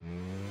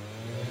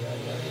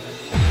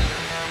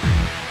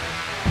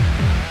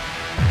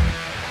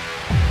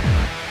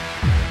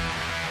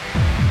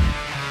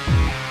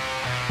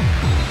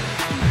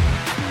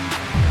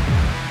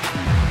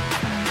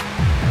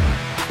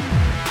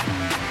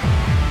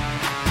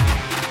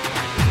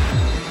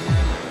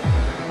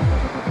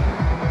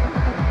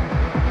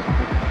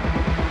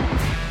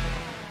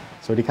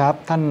วัสดีครับ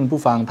ท่านผู้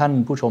ฟังท่าน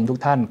ผู้ชมทุก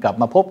ท่านกลับ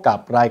มาพบกับ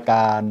รายก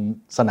าร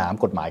สนาม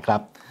กฎหมายครั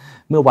บ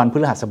เมื่อวันพ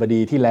ฤหัสบ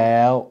ดีที่แล้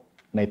ว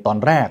ในตอน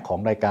แรกของ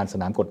รายการส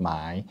นามกฎหม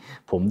าย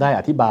ผมได้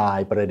อธิบาย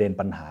ประเด็น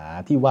ปัญหา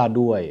ที่ว่า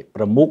ด้วยป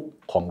ระมุข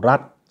ของรั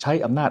ฐใช้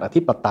อำนาจอ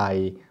ธิปไตย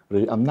ห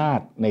รืออำนาจ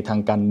ในทา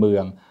งการเมือ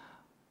ง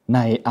ใน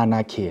อาณ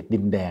าเขตดิ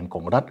นแดนข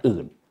องรัฐ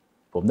อื่น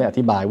ผมได้อ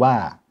ธิบายว่า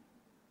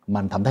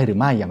มันทำได้หรือ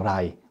ไม่อย่างไร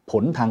ผ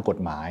ลทางกฎ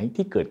หมาย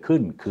ที่เกิดขึ้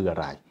นคืออะ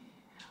ไร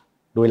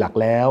โดยหลัก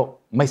แล้ว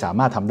ไม่สา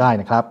มารถทำได้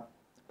นะครับ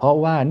เพราะ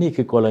ว่านี่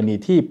คือกรณี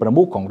ที่ประ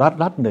มุขของ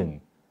รัฐหนึ่ง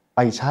ไป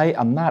ใช้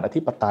อำนาจอ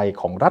ธิปไตย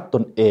ของรัฐต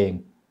นเอง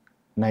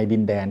ในดิ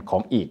นแดนขอ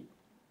งอีก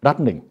รัฐ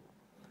หนึ่ง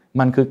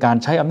มันคือการ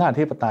ใช้อำนาจอ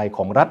ธิปไตยข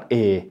องรัฐ A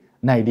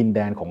ในดินแด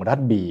นของรัฐ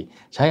B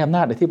ใช้อำน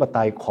าจอธิปไต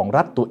ยของ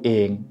รัฐตัวเอ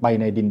งไป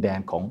ในดินแดน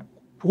ของ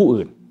ผู้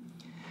อื่น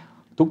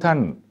ทุกท่าน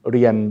เ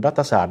รียนรั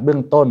ฐศาสตร์เบื้อ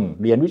งต้น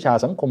เรียนวิชา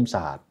สังคมศ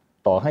าสตร์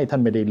ต่อให้ท่า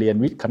นไม่ได้เรียน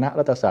คณะ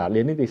รัฐศาสตร์เรี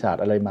ยนนิติศาสต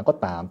ร์อะไรมาก็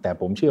ตามแต่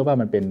ผมเชื่อว่า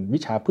มันเป็นวิ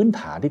ชาพื้นฐ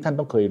านที่ท่าน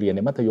ต้องเคยเรียนใน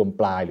มัธยม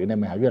ปลายหรือใน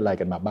มหาวิทยาลัย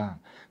กันมาบ้าง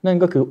นั่น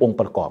ก็คือองค์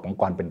ประกอบของ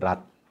ความเป็นรัฐ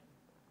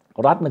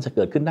มันจะเ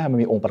กิดขึ้นได้มัน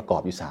มีองค์ประกอ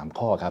บอยู่3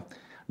ข้อครับ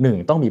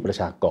1ต้องมีประ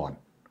ชากร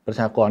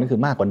ก็คือ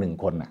มากกว่า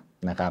1คน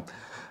นะครับ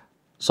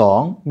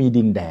2มี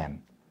ดินแดน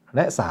แล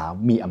ะ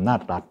3มีอำนาจ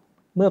รัฐ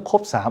เมื่อคร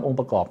บ3องค์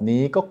ประกอบ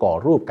นี้ก็ก่อ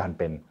รูปการ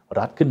เป็น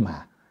รัฐขึ้นมา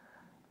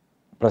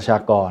ประชา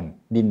กร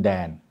ดินแด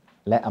น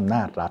และอำน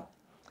าจรั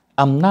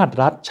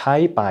ฐใ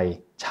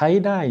ช้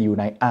ได้อยู่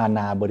ในอาณ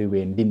าบริเว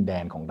ณดินแด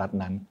นของรัฐ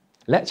นั้น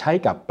และใช้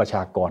กับประช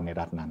ากรใน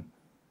รัฐนั้น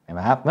เห็นไห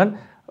มครับเพราะฉะนั้น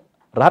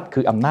รัฐคื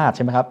ออำนาจใ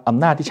ช่ไหมครับอ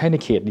ำนาจที่ใช้ใน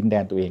เขตดินแด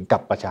นตัวเองกั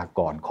บประชาก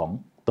รของ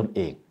ตนเอ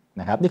ง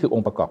นะครับนี่คืออ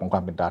งค์ประกอบของคว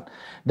ามเป็นรัฐ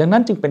ดังนั้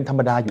นจึงเป็นธรร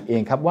มดาอยู่เอ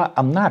งครับว่า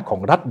อำนาจขอ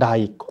งรัฐใด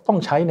ก็ต้อง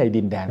ใช้ใน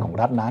ดินแดนของ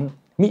รัฐนั้น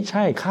มิใ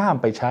ช่ข้าม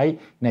ไปใช้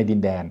ในดิ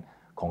นแดน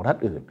ของรัฐ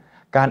อื่น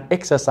การ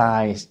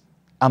exercise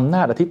อำน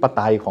าจอธิปไ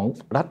ตยของ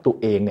รัฐตัว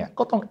เองเนี่ย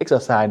ก็ต้อง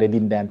exercise ใน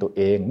ดินแดนตัวเ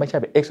องไม่ใช่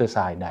ไป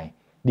exercise ใน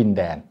ดินแ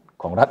ดน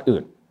ของรัฐ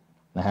อื่น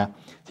นะฮะ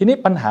ทีนี้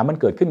ปัญหามัน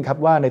เกิดขึ้นครับ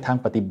ว่าในทาง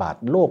ปฏิบัติ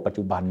โลกปัจ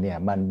จุบันเนี่ย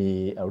มันมี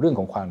เรื่อง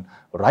ของความ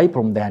ไร้พ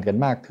รมแดนกัน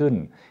มากขึ้น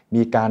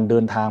มีการเดิ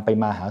นทางไป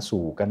มาหา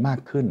สู่กันมาก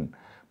ขึ้น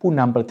ผู้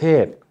นำประเท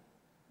ศ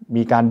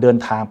มีการเดิน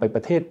ทางไปป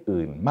ระเทศ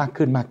อื่นมาก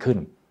ขึ้น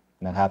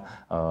นะครับ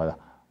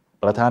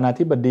ประธานา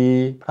ธิบดี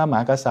พระมห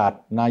ากษัตริ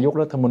ย์นายก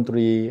รัฐมน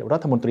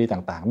ตรี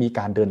ต่างๆมีก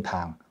ารเดินท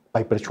างไป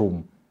ประชุม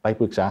ไป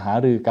ปรึกษาหา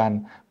รือกัน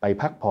ไป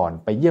พักผ่อน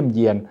ไปเยี่ยมเ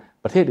ยียน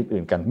ประเทศ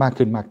อื่นๆกันมาก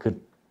ขึ้น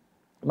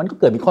มันก็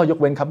เกิดมีข้อยก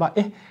เว้นครับว่า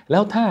แล้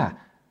วถ้า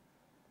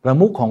ประ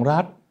มุขของรั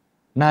ฐ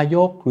นาย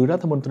กหรือรั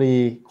ฐมนตรี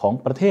ของ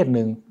ประเทศห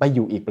นึ่งไปอ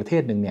ยู่อีกประเท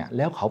ศหนึ่งเนี่ยแ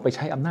ล้วเขาไปใ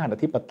ช้อำนาจอ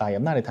ธิปไตย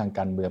อำนาจในทางก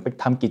ารเมืองไป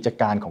ทำกิจ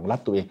การของรัฐ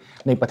ตัวเอง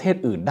ในประเทศ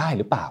อื่นได้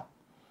หรือเปล่า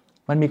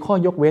มันมีข้อ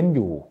ยกเว้นอ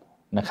ยู่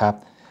นะครับ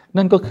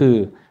นั่นก็คือ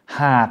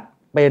หาก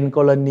เป็นก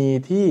รณี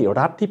ที่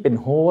รัฐที่เป็น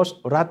โฮสต์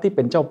รัฐที่เ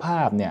ป็นเจ้าภ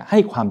าพเนี่ยให้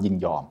ความยิน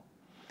ยอม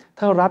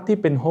ถ้ารัฐที่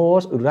เป็นโฮ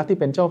สต์หรือรัฐที่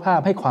เป็นเจ้าภาพ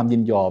ให้ความยิ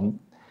นยอม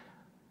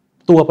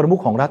ตัวประมุ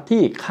ขของรัฐ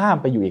ที่ข้าม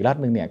ไปอยู่อีกรัฐ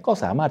นึงเนี่ยก็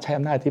สามารถใช้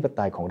อำนาจอธิปไต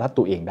ยของรัฐ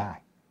ตัวเองได้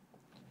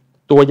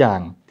ตัวอย่าง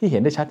ที่เห็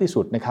นได้ชัดที่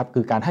สุดนะครับ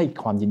คือการให้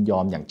ความยินยอ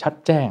มอย่างชัด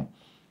แจ้ง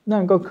นั่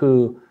นก็คือ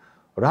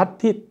รัฐ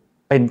ที่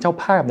เป็นเจ้า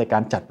ภาพในกา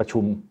รจัดประชุ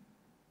ม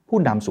ผู้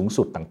นำสูง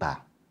สุดต่าง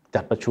ๆ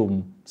จัดประชุม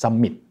ซัม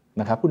มิต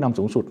นะครับผู้นำ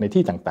สูงสุดใน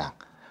ที่ต่าง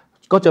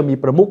ๆก็จะมี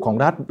ประมุขของ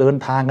รัฐเดิน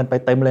ทางกันไป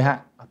เต็มเลยฮะ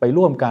ไป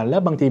ร่วมกันและ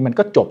บางทีมัน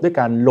ก็จบด้วย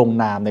การลง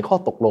นามในข้อ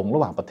ตกลงระ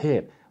หว่างประเทศ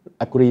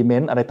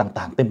agreement อะไร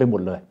ต่างๆเต็มไปหม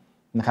ดเลย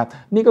นะครับ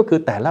นี่ก็คือ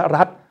แต่ละ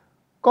รัฐ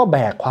ก็แบ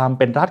กความเ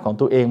ป็นรัฐของ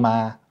ตัวเอง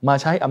มา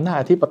ใช้อำนาจ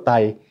อธิปไต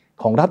ย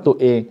ของรัฐตัว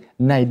เอง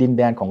ในดินแ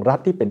ดนของรัฐ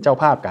ที่เป็นเจ้า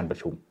ภาพการประ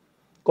ชุม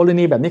กร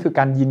ณีแบบนี้คือ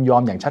การยินยอ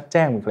มอย่างชัดแ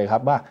จ้งเลยครั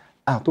บว่า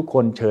ทุกค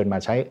นเชิญมา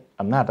ใช้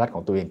อำนาจรัฐข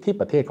องตัวเองที่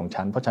ประเทศของ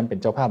ฉันเพราะฉันเป็น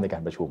เจ้าภาพในกา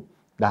รประชุม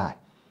ได้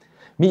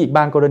มีอีกบ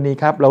างกรณี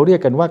ครับเราเรีย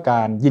กกันว่าก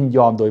ารยินย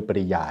อมโดยป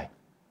ริยาย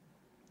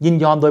ยิน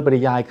ยอมโดยปริ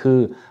ยายคือ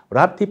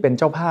รัฐที่เป็น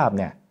เจ้าภาพ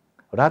เนี่ย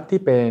รัฐที่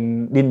เป็น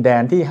ดินแด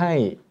นที่ให้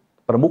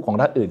ประมุขของ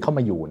รัฐอื่นเข้าม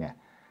าอยู่เนี่ย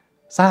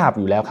ทราบ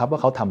อยู่แล้วครับว่า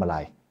เขาทำอะไร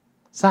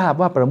ทราบ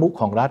ว่าประมุข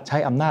ของรัฐใช้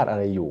อำนาจอะ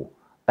ไรอยู่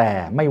แต่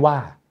ไม่ว่า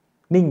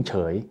นิ่งเฉ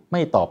ยไ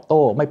ม่ตอบโ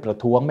ต้ไม่ประ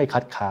ท้วงไม่คั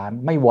ดค้าน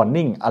ไม่วอร์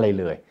นิ่งอะไร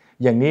เลย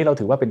อย่างนี้เรา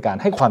ถือว่าเป็นการ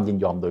ให้ความยิน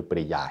ยอมโดยป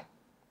ริยาย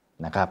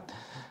นะครับ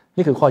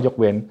นี่คือข้อยก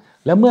เว้น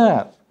แล้วเมื่อ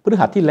พฤ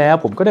หัสที่แล้ว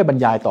ผมก็ได้บรร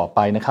ยายต่อไป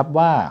นะครับ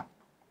ว่า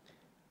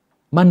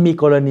มันมี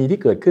กรณีที่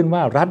เกิดขึ้นว่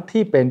ารัฐ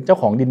ที่เป็นเจ้า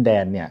ของดินแด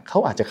นเนี่ยเขา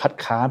อาจจะคัด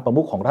ค้านประ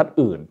มุขของรัฐ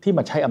อื่นที่ม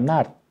าใช้อำนา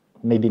จ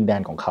ในดินแด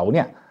นของเขาเ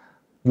นี่ย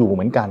อยู่เห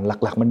มือนกันห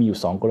ลักๆมันมีอยู่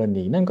2กร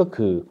ณีนั่นก็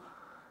คือ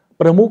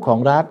ประมุขของ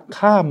รัฐ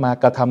ข้ามมา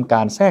กระทำก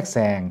ารแทรกแซ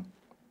ง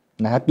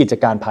นะครับกิจ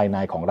การภายใน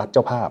ของรัฐเ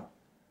จ้าภาพ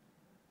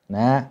น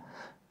ะ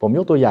ผมย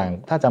กตัวอย่าง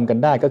ถ้าจำกัน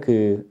ได้ก็คื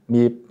อ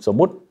มีสม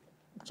มุ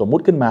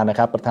ติขึ้นมานะค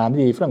รับประธานาธิ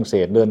บดีฝรั่งเศ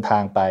สเดินทา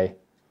งไป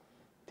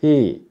ที่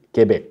เก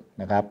เบก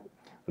นะครับ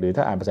หรือถ้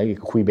าอ่านภาษาอังกฤษ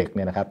คือคุยเบกเ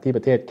นี่ยนะครับที่ป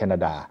ระเทศแคนา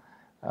ดา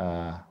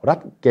รัฐ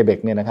เกเบก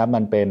เนี่ยนะครับมั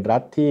นเป็นรั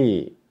ฐที่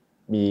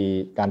มี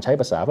การใช้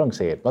ภาษาฝรั่งเ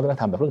ศสวัฒน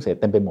ธรรมแบบฝรั่งเศส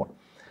เต็มไปหมด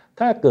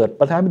ถ้าเกิด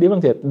ประธานาธิบดีฝ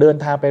รั่งเศสเดิน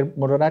ทางไป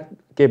มรดก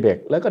เกเบก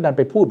แล้วก็ดันไ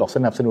ปพูดบอกส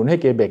นับสนุนให้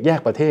เกเบกแยก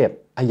ประเทศ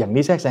อย่าง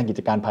นี้แทรกแซงกิ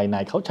จการภายใน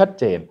เขาชัด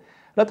เจน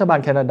รัฐบาล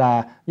แคนาดา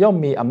ย่อม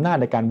มีอำนาจ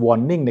ในการ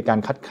warning ในการ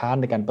คัดค้าน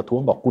ในการประท้ว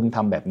งบอกคุณท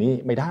ำแบบนี้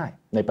ไม่ได้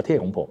ในประเทศ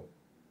ของผม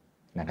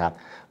นะครับ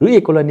หรืออี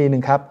กกรณีหนึ่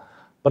งครับ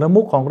ประ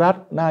มุขของรัฐ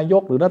นาย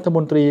กหรือรัฐม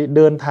นตรีเ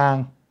ดินทาง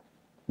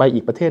ไปอี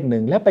กประเทศหนึ่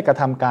งและไปกระ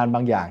ทำการบ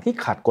างอย่างที่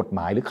ขัดกฎหม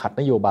ายหรือขัด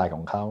นโยบายข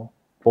องเขา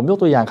ผมยก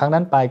ตัวอย่างครั้ง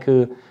นั้นไปคือ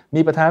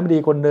มีประธานาธิบดี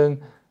คนหนึ่ง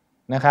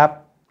นะครับ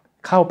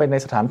เข้าไปใน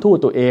สถานทูต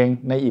ตัวเอง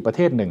ในอีกประเ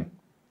ทศหนึ่ง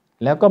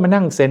แล้วก็มา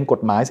นั่งเซ็นก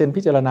ฎหมายเซ็น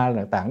พิจารณา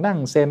ต่างๆนั่ง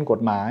เซ็นกฎ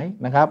หมาย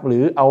นะครับหรื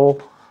อ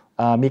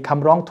มีค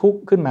ำร้องทุกข์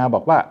ขึ้นมาบ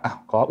อกว่า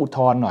ขออุทธ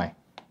รณ์หน่อย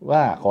ว่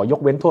าขอยก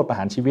เว้นโทษประ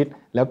หารชีวิต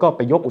แล้วก็ไป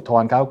ยกอุทธ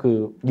รณ์เขาคือ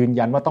ยืน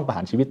ยันว่าต้องประห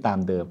ารชีวิตตาม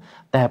เดิม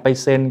แต่ไป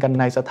เซ็นกัน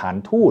ในสถาน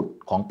ทูต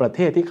ของประเท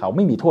ศที่เขาไ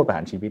ม่มีโทษประห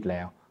ารชีวิตแ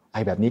ล้ว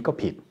แบบนี้ก็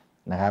ผิด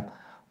นะครับ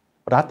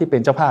รัฐที่เป็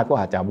นเจ้าภาพก็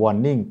อาจจะ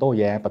warning โต้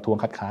แย้งประท้วง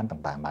คัดค้าน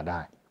ต่างๆมาได้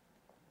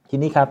ที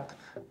นี้ครับ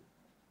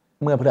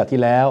เมื่อพฤหัสที่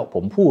แล้วผ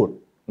มพูด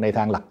ในท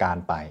างหลักการ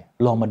ไป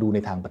ลองมาดูใน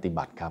ทางปฏิ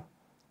บัติครับ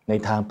ใน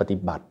ทางปฏิ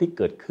บัติที่เ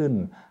กิดขึ้น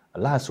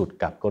ล่าสุด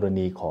กับกร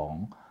ณีของ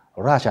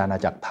ราชอาณา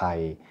จักรไทย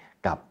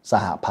กับส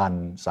หพัน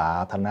ธ์สา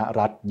ธารณ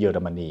รัฐเยอร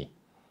มนี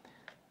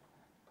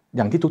อ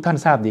ย่างที่ทุกท่าน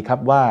ทราบดีครับ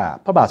ว่า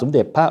พระบาทสมเ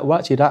ด็จพระว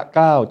ชิรเก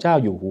ล้าเจ้า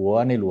อยู่หัว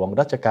ในหลวง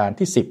รัชกาล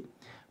ที่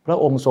10พระ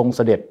องค์ทรงเส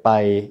ด็จไป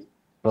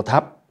ประทั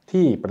บ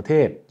ที่ประเท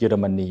ศเยอร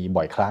มนี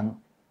บ่อยครั้ง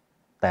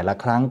แต่ละ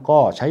ครั้งก็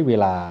ใช้เว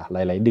ลาห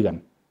ลายๆเดือน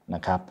น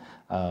ะครับ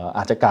อ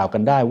าจจะกล่าวกั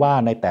นได้ว่า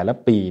ในแต่ละ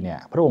ปีเนี่ย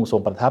พระองค์ทร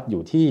งประทับอ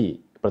ยู่ที่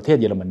ประเทศ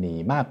เยอรมนี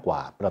มากกว่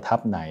าประทับ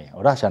ใน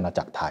ราชอาณา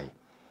จักรไทย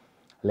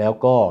แล้ว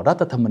ก็รั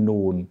ฐธรรม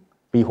นูญ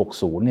ปี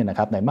 60 เนี่ยนะค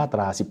รับในมาต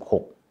รา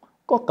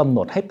 16 ก็กำหน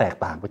ดให้แตก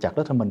ต่างไปจาก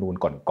รัฐธรรมนูญ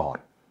ก่อน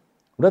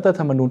ๆรัฐ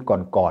ธรรมนูญ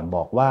ก่อนๆบ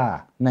อกว่า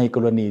ในก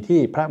รณีที่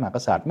พระมหาก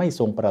ษัตริย์ไม่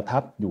ทรงประทั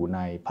บอยู่ใน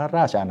พระร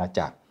าชอาณา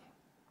จักร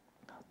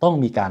ต้อง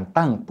มีการ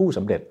ตั้งผู้ส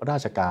ำเร็จรา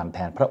ชการแท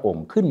นพระอง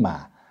ค์ขึ้นมา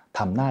ท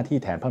ำหน้าที่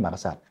แทนพระมหาก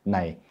ษัตริย์ใน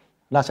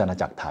ราชอาณา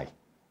จักรไทย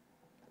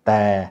แ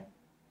ต่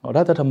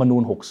รัฐธรรมนู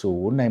ญ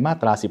 60 ในมา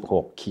ตรา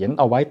 16 เขียนเ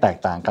อาไว้แตก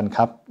ต่างกันค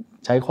รับ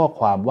ใช้ข้อ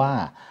ความว่า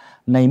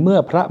ในเมื่อ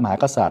พระมหา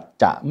กษัตริย์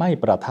จะไม่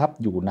ประทับ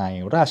อยู่ใน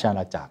ราชอา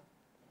ณาจักร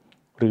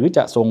หรือจ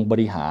ะทรงบ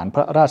ริหารพ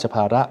ระราชภ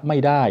าระไม่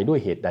ได้ด้วย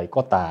เหตุใด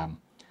ก็ตาม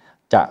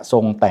จะทร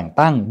งแต่ง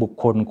ตั้งบุค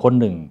คลคน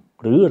หนึ่ง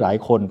หรือหลาย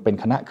คนเป็น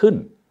คณะขึ้น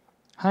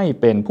ให้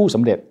เป็นผู้ส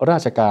ำเร็จรา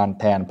ชการ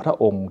แทนพระ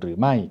องค์หรือ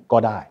ไม่ก็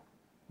ได้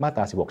มาต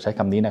รา 16 ใช้ค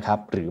ำนี้นะครับ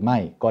หรือไม่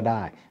ก็ไ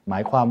ด้หมา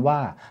ยความว่า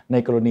ใน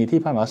กรณีที่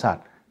พระมหากษัตริ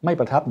ย์ไม่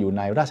ประทับอยู่ใ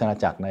นราชอาณา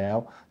จักรแล้ว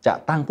จะ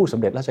ตั้งผู้สำ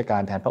เร็จราชกา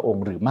รแทนพระอง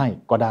ค์หรือไม่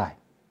ก็ได้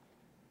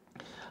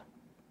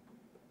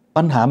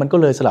ปัญหามันก็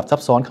เลยสลับซั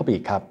บซ้อนเข้าไปอี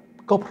กครับ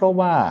ก็เพราะ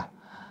ว่า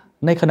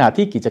ในขณะ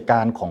ที่กิจกา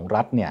รของ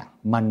รัฐเนี่ย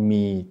มัน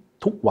มี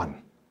ทุกวัน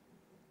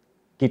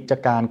กิจ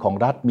การของ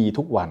รัฐมี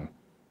ทุกวัน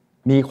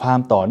มีความ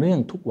ต่อเนื่อง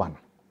ทุกวัน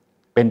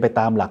เป็นไป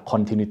ตามหลัก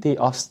continuity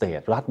of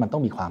state รัฐมันต้อ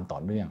งมีความต่อ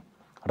เนื่อง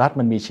รัฐ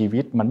มันมีชี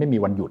วิตมันไม่มี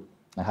วันหยุด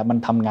นะครับมัน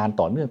ทำงาน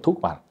ต่อเนื่องทุก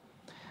วัน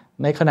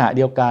ในขณะเ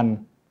ดียวกัน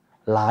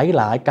หล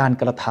ายการ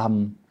กระท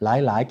ำห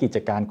ลายกิจ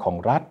การของ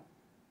รัฐ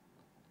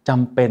จ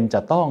ำเป็นจ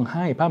ะต้องใ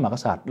ห้พระมหาก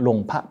ษัตริย์ลง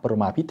พระปร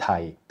มาภิไธ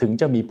ยถึง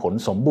จะมีผล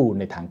สมบูรณ์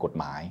ในทางกฎ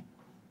หมาย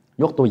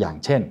ยกตัวอย่าง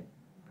เช่น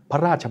พระ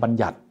ราชบัญ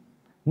ญัติ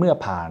เมื่อ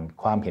ผ่าน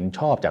ความเห็นช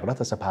อบจากรั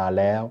ฐสภา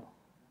แล้ว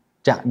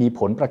จะมี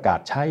ผลประกาศ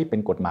ใช้เป็น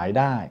กฎหมาย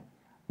ได้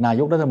นา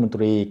ยกรัฐมนต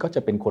รีก็จ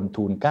ะเป็นคน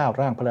ทูลเกล้า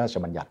ร่างพระราช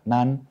บัญญัติ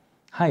นั้น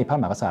ให้พระ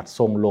มหากษัตริย์ท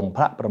รงลงพ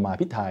ระปรมา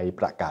ภิไธย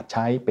ประกาศใ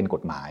ช้เป็นก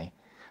ฎหมาย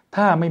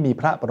ถ้าไม่มี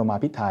พระปรมา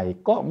ภิไธย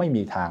ก็ไม่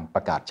มีทางป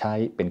ระกาศใช้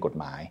เป็นกฎ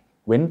หมาย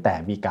เว้นแต่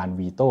มีการ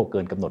วีโต้เกิ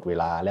นกำหนดเว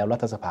ลาแล้วรั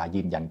ฐสภา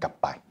ยืนยันกลับ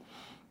ไป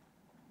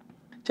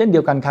เช่นเดี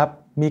ยวกันครับ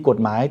มีกฎ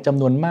หมายจ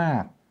ำนวนมา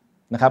ก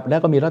นะครับแล้ว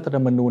ก็มีรัฐธร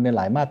รมนูญในห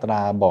ลายมาตร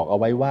าบอกเอา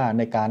ไว้ว่าใ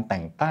นการแ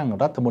ต่งตั้ง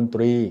รัฐมนต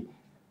รี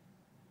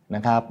น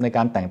ะครับในก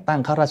ารแต่งตั้ง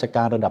ข้าราชก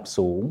ารระดับ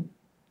สูง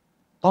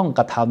ต้องก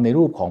ระทำใน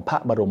รูปของพระ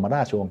บรมร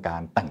าชโองกา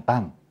รแต่งตั้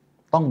ง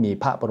ต้องมี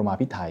พระบรมา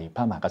ภิไธยพ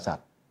ระมหากษัต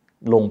ริย์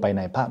ลงไปใ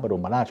นพระบร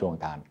มราชโอง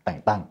การแต่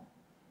งตั้ง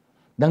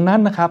ดังนั้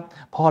นนะครับ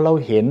พอเรา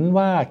เห็น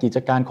ว่ากิจ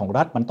การของ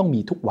รัฐมันต้อง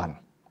มีทุกวัน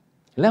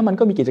และมัน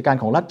ก็มีกิจการ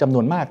ของรัฐจำน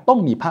วนมากต้อง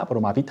มีพระบร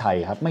มาภิไธย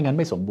ครับไม่งั้น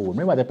ไม่สมบูรณ์ไ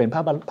ม่ว่าจะเป็นพร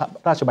ะ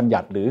ราชบัญญั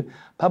ติหรือ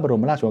พระบร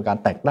มราชโองการ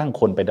แต่งตั้ง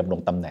คนไปดำรง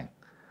ตำแหน่ง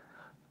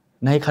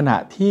ในขณะ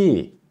ที่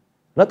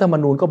รัฐธรรม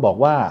นูญก็บอก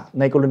ว่า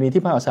ในกรณี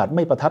ที่พระมหากษัตริย์ไ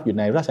ม่ประทับอยู่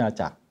ในราชอาณา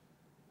จักร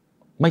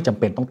ไม่จำ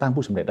เป็นต้องตั้ง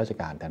ผู้สำเร็จราช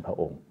การแทนพระ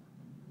องค์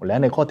และ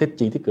ในข้อเท็จ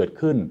จริงที่เกิด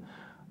ขึ้น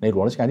ในหล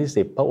วงรัชกาลที่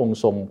10พระองค์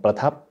ทรงประ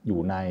ทับอยู่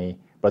ใน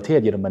ประเทศ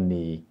เยอรม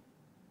นี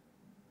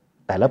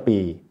แต่ละปี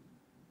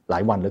หลา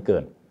ยวันเหลือเกิ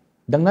น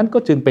ดังนั้นก็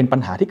จึงเป็นปัญ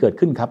หาที่เกิด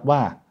ขึ้นครับว่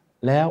า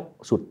แล้ว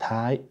สุด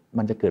ท้าย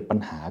มันจะเกิดปัญ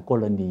หาก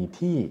รณี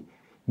ที่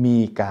มี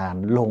การ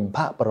ลงพ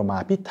ระปรมา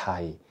ภิไธ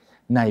ย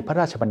ในพระ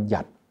ราชบัญ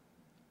ญัติ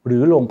หรื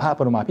อลงพระป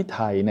รมาภิไธ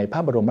ยในพระ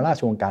บรมราช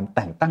โองการแ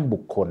ต่งตั้งบุ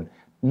คคล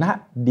ณ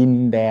ดิน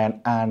แดน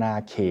อาณา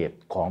เขต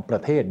ของประ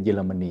เทศเยอ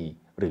รมนี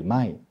หรือไ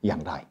ม่อย่า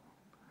งไร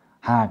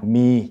หาก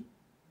มี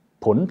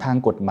ผลทาง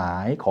กฎหมา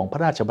ยของพร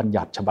ะราชบัญ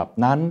ญัติฉบับ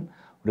นั้น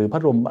หรือพ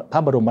ร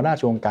ะบรมรา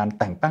ชโองการ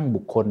แต่งตั้ง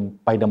บุคคล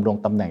ไปดำรง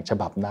ตำแหน่งฉ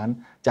บับนั้น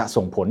จะ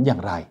ส่งผลอย่า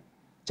งไร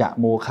จะ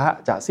โมฆะ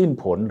จะสิ้น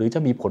ผลหรือจะ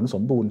มีผลส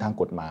มบูรณ์ทาง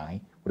กฎหมาย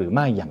หรือไ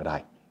ม่อย่างไร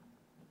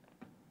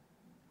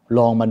ล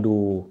องมาดู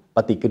ป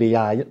ฏิกิริย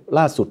า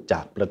ล่าสุดจ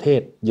ากประเท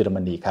ศเยอรม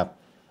นีครับ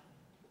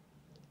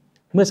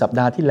เมื่อสัป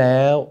ดาห์ที่แ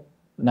ล้ว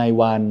ใน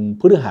วัน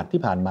พฤหัส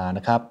ที่ผ่านมาน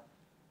ะครับ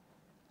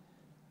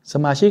ส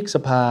มาชิกส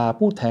ภา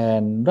ผู้แท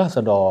นราษ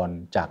ฎร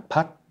จากพร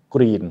รคก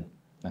รีน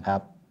นะครั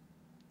บ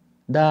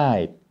ได้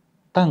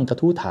ตั้งกระ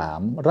ทู้ถาม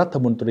รัฐ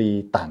มนตรี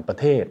ต่างประ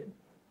เทศ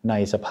ใน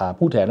สภา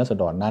ผู้แทนราษ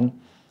ฎรนั้น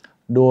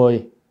โดย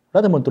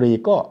รัฐมนตรี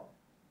ก็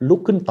ลุก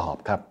ขึ้นตอบ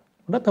ครับ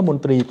รัฐมน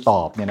ตรีต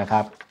อบเนี่ยนะค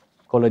รับ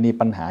กรณี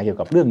ปัญหาเกี่ยว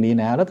กับเรื่องนี้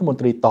นะรัฐมน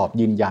ตรีตอบ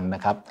ยืนยันน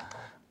ะครับ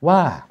ว่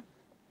า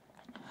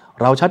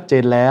เราชัดเจ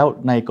นแล้ว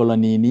ในกร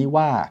ณีนี้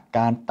ว่าก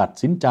ารตัด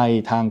สินใจ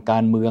ทางกา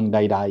รเมืองใ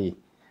ด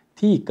ๆ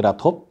ที่กระ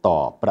ทบต่อ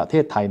ประเท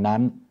ศไทยนั้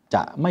นจ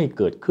ะไม่เ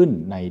กิดขึ้น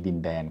ในดิน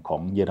แดนขอ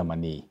งเยอรม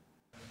นี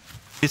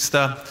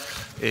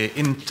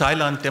In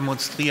Thailand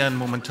demonstrieren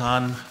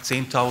momentan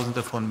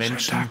Zehntausende von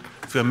Menschen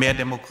für mehr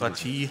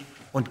Demokratie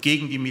und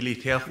gegen die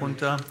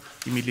Militärjunta.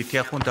 Die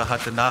Militärjunta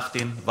hatte nach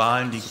den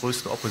Wahlen die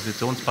größte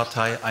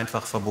Oppositionspartei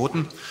einfach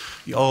verboten.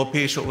 Die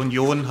Europäische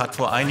Union hat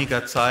vor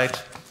einiger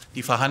Zeit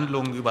die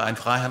Verhandlungen über ein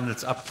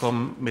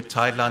Freihandelsabkommen mit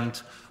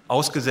Thailand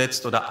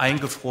ausgesetzt oder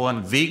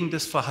eingefroren wegen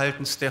des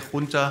Verhaltens der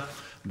Junta.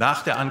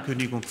 Nach der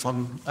Ankündigung von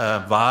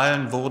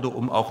Wahlen wurde,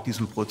 um auch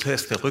diesen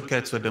Prozess der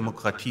Rückkehr zur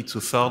Demokratie zu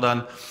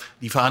fördern,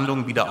 die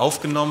Verhandlungen wieder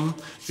aufgenommen.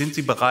 Sind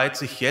Sie bereit,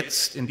 sich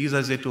jetzt in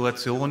dieser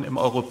Situation im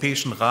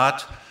Europäischen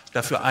Rat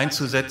dafür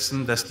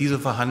einzusetzen, dass diese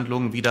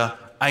Verhandlungen wieder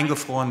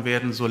eingefroren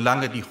werden,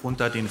 solange die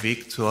Junta den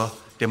Weg zur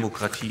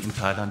Demokratie in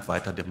Thailand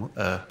weiter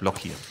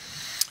blockiert?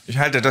 Ich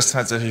halte das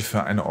tatsächlich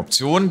für eine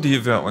Option,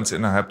 die wir uns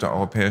innerhalb der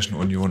Europäischen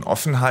Union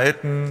offen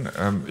halten.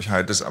 Ich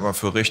halte es aber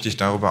für richtig,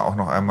 darüber auch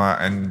noch einmal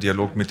einen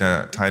Dialog mit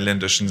der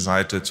thailändischen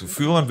Seite zu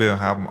führen.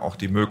 Wir haben auch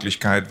die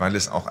Möglichkeit, weil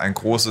es auch ein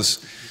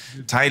großes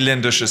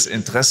thailändisches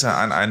Interesse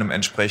an einem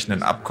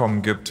entsprechenden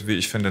Abkommen gibt, wie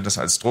ich finde, das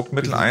als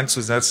Druckmittel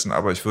einzusetzen.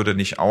 Aber ich würde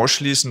nicht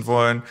ausschließen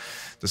wollen,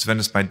 dass wenn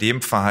es bei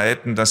dem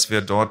Verhalten, das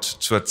wir dort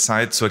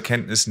zurzeit zur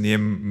Kenntnis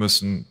nehmen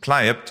müssen,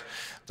 bleibt,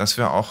 dass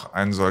wir auch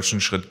einen solchen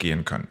Schritt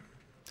gehen können.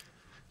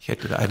 Ich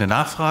hätte eine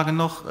Nachfrage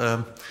noch.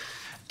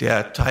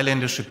 Der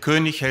thailändische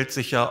König hält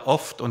sich ja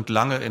oft und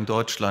lange in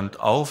Deutschland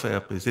auf.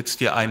 Er besitzt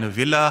hier eine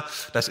Villa.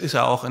 Das ist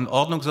ja auch in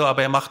Ordnung so,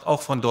 aber er macht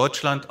auch von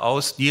Deutschland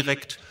aus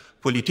direkt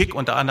Politik.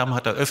 Unter anderem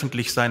hat er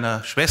öffentlich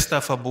seiner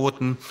Schwester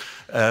verboten,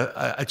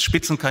 als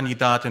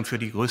Spitzenkandidatin für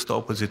die größte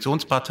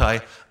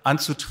Oppositionspartei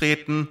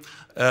anzutreten.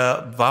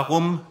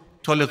 Warum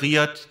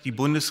toleriert die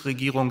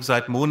Bundesregierung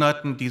seit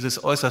Monaten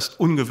dieses äußerst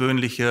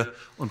ungewöhnliche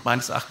und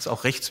meines Erachtens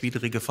auch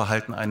rechtswidrige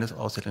Verhalten eines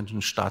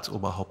ausländischen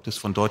Staatsoberhauptes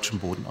von deutschem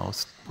Boden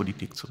aus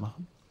Politik zu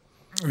machen?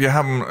 Wir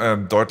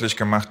haben deutlich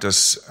gemacht,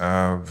 dass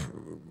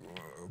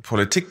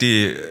Politik,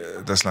 die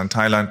das Land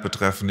Thailand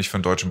betreffen, nicht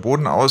von deutschem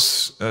Boden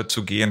aus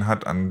zu gehen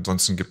hat.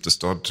 Ansonsten gibt es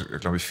dort,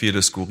 glaube ich,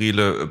 viele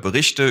skurrile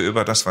Berichte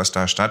über das, was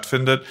da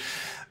stattfindet.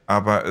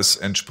 Aber es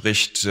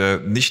entspricht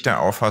nicht der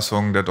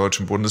Auffassung der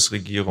deutschen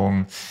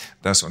Bundesregierung,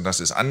 und das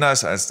ist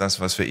anders als das,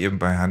 was wir eben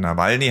bei Herrn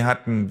Nawalny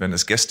hatten, wenn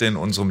es Gäste in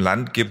unserem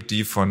Land gibt,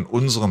 die von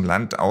unserem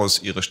Land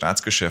aus ihre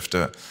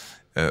Staatsgeschäfte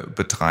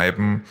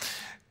betreiben,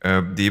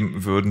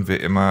 dem würden wir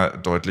immer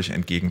deutlich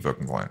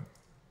entgegenwirken wollen.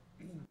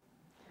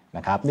 น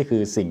ะครับนี่คื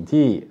อสิ่ง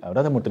ที่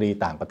รัฐมนตรี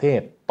ต่างประเท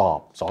ศตอบ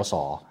สส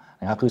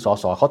นะครับคือส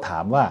สเขาถา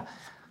ม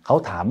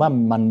ว่า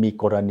มันมี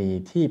กรณี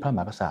ที่พระมห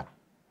ากษัตริย์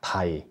ไท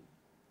ย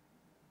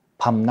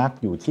พำนัก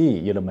อยู่ที่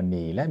เยอรม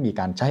นีและมี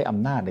การใช้อ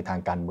ำนาจในทา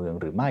งการเมือง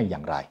หรือไม่อย่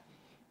างไร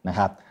นะค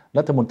รับ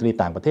รัฐมนตรี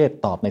ต่างประเทศ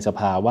ตอบในส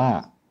ภาว่า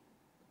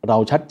เรา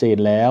ชัดเจน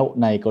แล้ว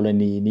ในกร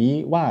ณีนี้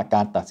ว่าก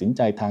ารตัดสินใ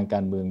จทางกา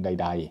รเมืองใ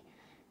ด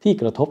ๆที่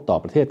กระทบต่อ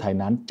ประเทศไทย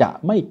นั้นจะ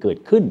ไม่เกิด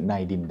ขึ้นใน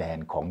ดินแดน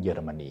ของเยอ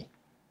รมนี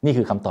นี่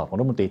คือคำตอบของ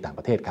รัฐมนตรีต่างป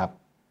ระเทศครับ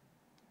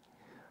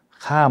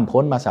ข้าม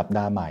พ้นมาสัปด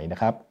าห์ใหม่นะ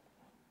ครับ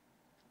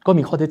ก็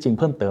มีข้อเท็จจริง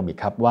เพิ่มเติมอีก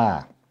ครับว่า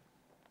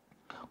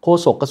โฆ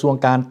ษกกระทรวง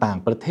การต่าง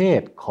ประเท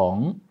ศของ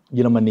เย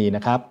อรมนีน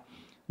ะครับ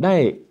ได้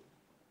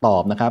ตอ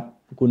บนะครับ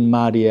คุณม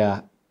าเรีย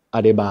อา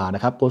เดบาน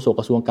ะครับโฆษก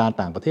กระทรวงการ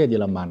ต่างประเทศเย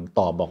อรมัน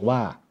ตอบบอกว่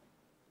า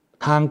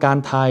ทางการ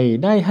ไทย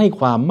ได้ให้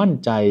ความมั่น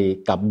ใจ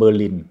กับเบอร์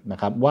ลินนะ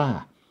ครับว่า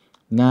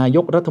นาย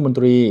กรัฐมนต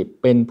รี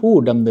เป็นผู้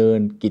ดำเนิน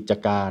กิจ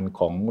การ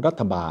ของรั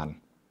ฐบาล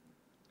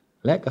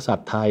และกษัต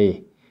ริย์ไทย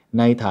ใ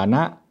นฐาน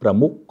ะประ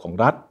มุขของ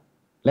รัฐ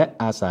และ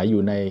อาศัยอ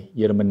ยู่ในเ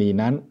ยอรมนี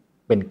นั้น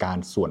เป็นการ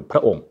ส่วนพร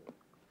ะองค์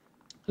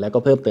และก็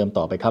เพิ่มเติม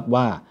ต่อไปครับ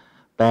ว่า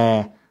แต่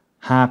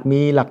หาก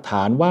มีหลักฐ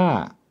านว่า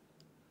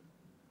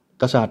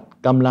กษัตริย์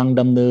กำลัง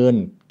ดำเนิน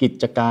กิ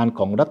จการ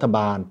ของรัฐบ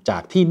าลจา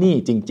กที่นี่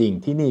จริง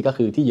ๆที่นี่ก็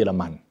คือที่เยอร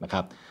มันนะค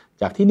รับ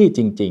จากที่นี่จ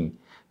ริง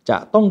ๆจะ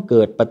ต้องเ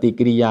กิดปฏิ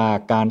กิริยา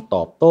การต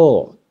อบโต้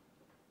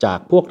จาก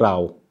พวกเร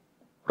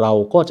า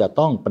ก็จะ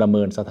ต้องประเ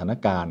มินสถาน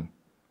การณ์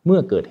เมื่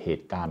อเกิดเห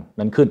ตุการณ์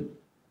นั้นขึ้น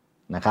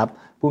นะครับ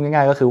พูด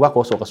ง่ายๆก็คือว่าโฆ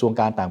ษกกระทรวง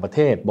การต่างประเท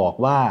ศบอก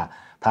ว่า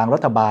ทางรั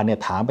ฐบาลเนี่ย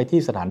ถามไป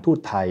ที่สถานทูต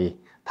ไทย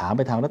ถามไ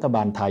ปทางรัฐบ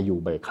าลไทยอยู่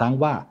บ่อยครั้ง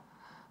ว่า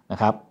นะ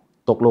ครับ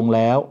ตกลงแ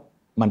ล้ว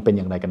มันเป็นอ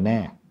ย่างไรกันแน่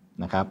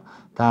นะครับ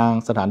ทาง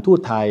สถานทูต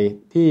ไทย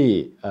ที่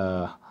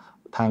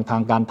ทา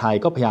งการไทย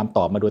ก็พยายามต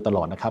อบมาโดยตล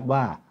อดนะครับว่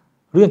า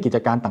เรื่องกิจ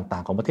การต่า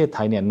งๆของประเทศไท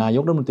ยเนี่ยนาย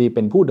กรัฐมนตรีเ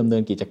ป็นผู้ดำเนิ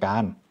นกิจกา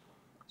ร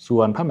ส่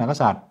วนพระมหาก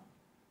ษัตริย์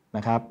น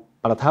ะครับ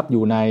ประทับอ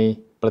ยู่ใน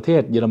ประเท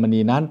ศเยอรมนี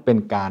นั้นเป็น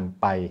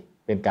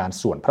การ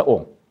ส่วนพระอง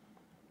ค์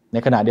ใน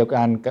ขณะเดียว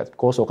กัน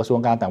โฆษกกระทรวง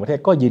การต่างประเทศ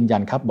ก็ยืนยั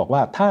นครับบอกว่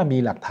าถ้ามี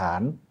หลักฐา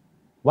น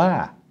ว่า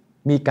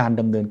มีการ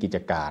ดำเนินกิจ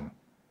การ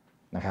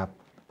นะครับ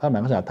พระมหา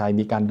กษัตริย์ไทย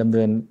มีการดำเ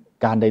นิน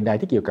การใดๆ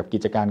ที่เกี่ยวกับกิ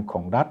จการขอ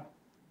งรัฐ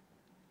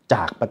จ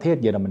ากประเทศ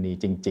เยอรมนี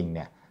จริงๆเ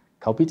นี่ย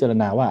เขาพิจาร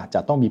ณาว่าจ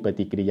ะต้องมีป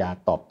ฏิกิริยา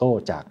ตอบโต้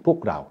จากพวก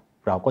เร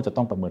าก็จะ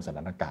ต้องประเมินสถ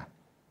านการณ์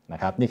นะ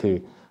ครับนี่คือ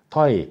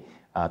ถ้อย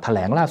แถล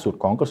งล่าสุด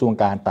ของกระทรวง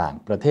การต่าง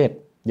ประเทศ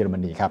เยอรม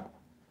นีครับ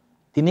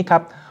ทีนี้ครั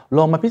บล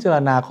องมาพิจาร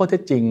ณาข้อเท็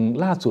จจริง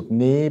ล่าสุด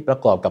นี้ประ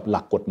กอบกับห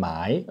ลักกฎหมา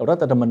ยรั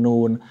ฐธรรมนู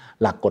ญ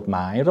หลักกฎหม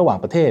ายระหว่าง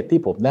ประเทศที่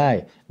ผมได้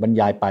บรร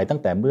ยายไปตั้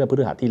งแต่เมื่อพ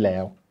ฤหัสที่แล้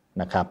ว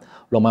นะครับ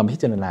ลองมาพิ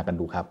จารณากัน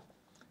ดูครับ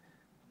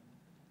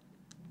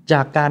จ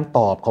ากการต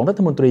อบของรั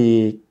ฐมนตรี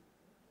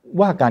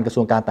ว่าการกระทร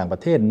วงการต่างปร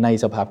ะเทศใน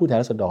สภาผู้แทน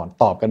ราษฎร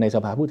ตอบกันในส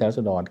ภาผู้แทนรา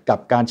ษฎรกับ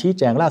การชี้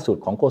แจงล่าสุด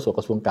ของโฆษกก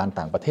ระทรวงการ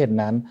ต่างประเทศ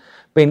นั้น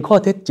เป็นข้อ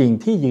เท็จจริง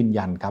ที่ยืน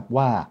ยันครับ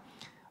ว่า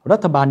รั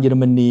ฐบาลเยอร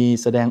มนี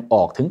แสดงอ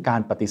อกถึงกา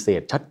รปฏิเส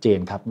ธชัดเจน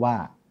ครับว่า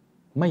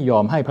ไม่ยอ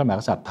มให้พระมหา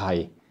กษัตริย์ไทย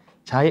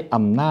ใช้อ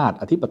ำนาจ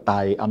อธิปไต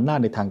ยอำนาจ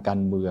ในทางการ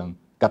เมือง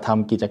กระท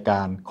ำกิจก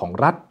ารของ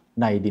รัฐ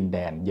ในดินแด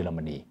นเยอรม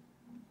นี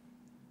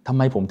ทำไ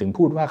มผมถึง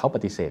พูดว่าเขาป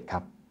ฏิเสธครั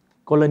บ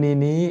กรณี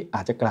นี้อ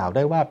าจจะกล่าวไ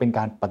ด้ว่าเป็นก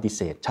ารปฏิเ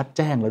สธชัดแ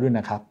จ้งแล้วด้วย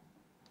นะครับ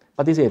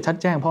ปฏิเสธชัด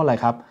แจ้งเพราะอะไร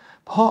ครับ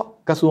เพราะ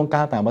กระทรวงก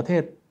ารต่างประเท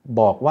ศ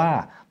บอกว่า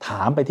ถ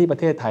ามไปที่ประ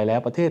เทศไทยแล้ว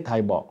ประเทศไทย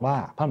บอกว่า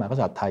พระมหาก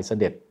ษัตริย์ไทยเส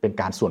ด็จเป็น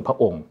การส่วนพระ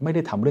องค์ไม่ไ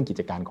ด้ทำเรื่องกิ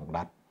จการของ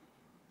รัฐ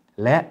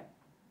และ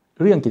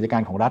เรื่องกิจกา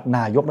รของรัฐน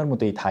ายกรัฐมน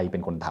ตรีไทยเป็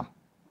นคนท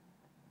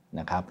ำ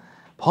นะครับ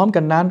พร้อม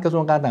กันนั้นกระทร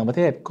วงการต่างประเ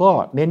ทศก็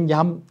เน้น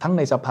ย้ำทั้งใ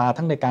นสภา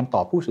ทั้งในการต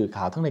อบผู้สื่อ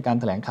ข่าวทั้งในการ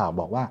แถลงข่าว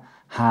บอกว่า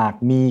หาก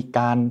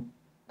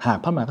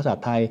พระมหากษัตริ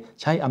ย์ไทย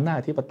ใช้อำนาจ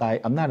อธิปไตย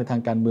อำนาจในทา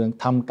งการเมือง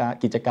ทำการ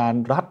กิจการ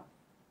รัฐ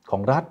ขอ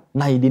งรัฐ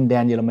ในดินแด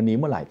นเยอรมนี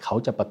เมื่อไหร่เขา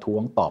จะประท้ว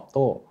งตอบโ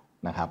ต้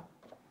นะครับ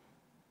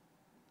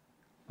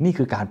นี่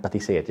คือการป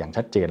ฏิเสธอย่าง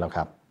ชัดเจนแล้วค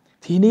รับ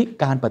ทีนี้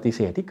การปฏิเส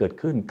ธที่เกิด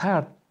ขึ้นถ้า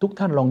ทุก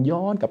ท่านลอง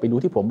ย้อนกลับไปดู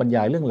ที่ผมบรรย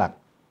ายเรื่องหลัก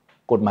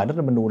กฎหมายรัฐ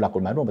ธรรมนูญหลักก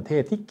ฎหมายร่วมประเท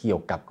ศที่เกี่ย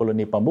วกับกร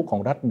ณีประมุขขอ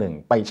งรัฐหนึ่ง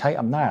ไปใช้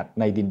อำนาจ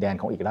ในดินแดน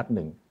ของอีกรัฐห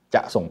นึ่งจ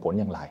ะส่งผล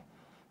อย่างไร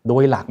โด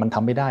ยหลักมันท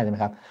ำไม่ได้ใช่ไหม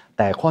ครับแ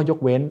ต่ข้อยก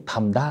เว้นท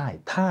ำได้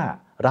ถ้า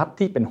รัฐ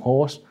ที่เป็นโฮ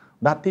สต์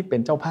รัฐที่เป็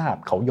นเจ้าภาพ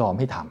เขายอม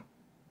ให้ท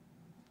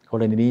ำก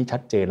รณีนี้ชั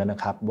ดเจนแล้วน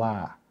ะครับว่า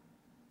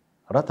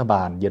รัฐบ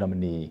าลเยอรม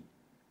นี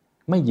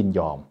ไม่ยินย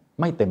อม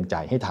ไม่เต็มใจ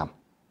ให้ท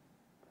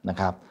ำนะ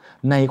ครับ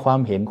ในความ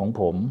เห็นของ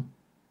ผ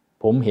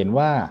มเห็น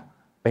ว่า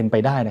เป็นไป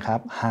ได้นะครั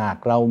บหาก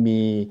เรา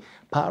มี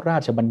พระรา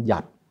ชบัญญั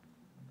ติ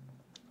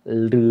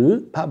หรือ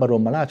พระบร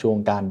มราชโอ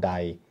งการใด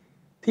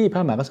ที่พร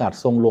ะมหากษัตริย์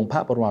ทรงลงพระ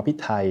ปรมาภิ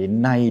ไธย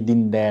ในดิ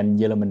นแดน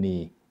เยอรมนี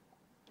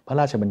พระ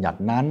ราชบัญญัติ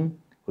นั้น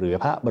หรือ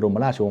พระบรม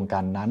ราชโองกา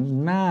รนั้น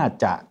น่า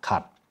จะขั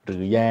ดหรื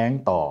อแย้ง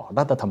ต่อ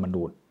รัฐธรรม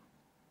นูญ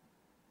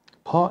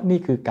เพราะนี่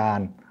คือการ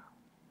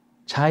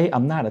ใช้อ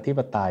ำนาจอธิป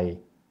ไตย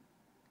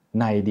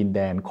ในดินแด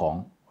นของ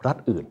รัฐ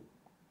อื่น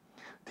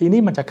ทีนี้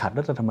มันจะขัด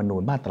รัฐธรรมนู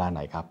ญมาตราไหน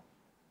ครับ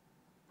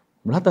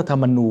รัฐธร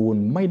รมนูญ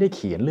ไม่ได้เ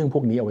ขียนเรื่องพ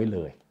วกนี้เอาไว้เล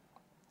ย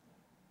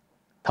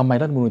ทำไม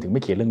รัฐธรรมนูญถึงไ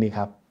ม่เขียนเรื่องนี้ค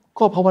รับ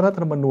ก็เพราะว่ารัฐ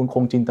ธรรมนูญค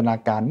งจินตนา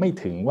การไม่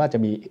ถึงว่าจะ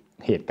มี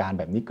เหตุการณ์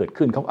แบบนี้เกิด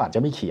ขึ้นเขาอาจจะ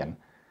ไม่เขียน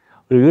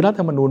หรือรัฐ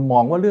ธรรมนูญม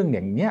องว่าเรื่องอ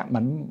ย่างนี้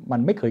มัน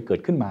ไม่เคยเกิด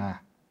ขึ้นมา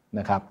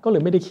นะครับก็เล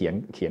ยไม่ได้เ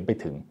ขียนไป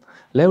ถึง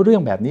แล้วเรื่อ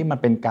งแบบนี้มัน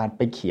เป็นการไ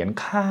ปเขียน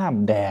ข้าม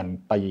แดน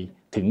ไป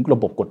ถึงระ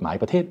บบกฎหมาย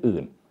ประเทศอื่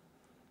น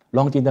ล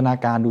องจินตนา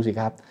การดูสิ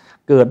ครับ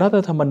เกิดรัฐ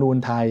ธรรมนูญ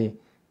ไทย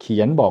เขี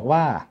ยนบอกว่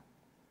า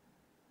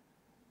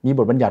มีบ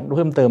ทบัญญัติเ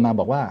พิ่มเติมมา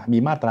บอกว่ามี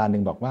มาตราหนึ่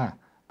งบอกว่า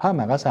พระม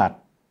หากษัตริย์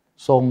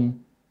ทรง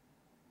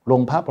ล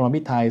งพระปรมา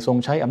ภิไธยทรง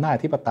ใช้อำนาจอ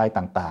ธิปไตย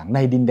ต่างๆใน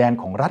ดินแดน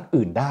ของรัฐ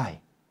อื่นได้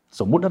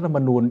สมมุติรัฐธรรม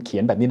นูญเขี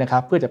ยนแบบนี้นะครั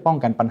บเพื่อจะป้อง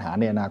กันปัญหา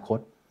ในอนาคต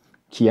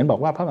เขียนบอก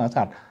ว่าพระมหาก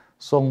ษัตริย์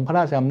ทรงพระร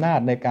าชอำนาจ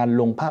ในการ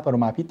ลงพระปร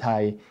มาภิไธ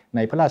ยใน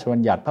พระราชบั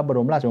ญญัติพระบร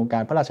มราชโองกา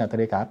รพระราชอัฏฐ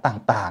เลขา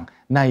ต่าง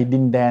ๆในดิ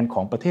นแดนข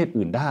องประเทศ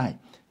อื่นได้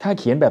ถ้า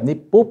เขียนแบบนี้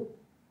ปุ๊บ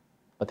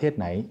ประเทศ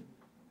ไหน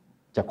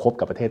จะคบ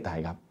กับประเทศไทย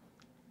ครับ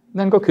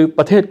นั่นก็คือป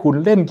ระเทศคุณ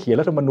เล่นเขียน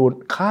รัฐธรรมนูญ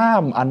ข้า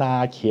มอาณา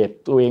เขต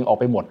ตัวเองออก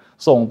ไปหมด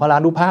ส่งพลา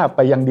นุภาพไ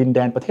ปยังดินแด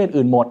นประเทศ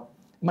อื่นหมด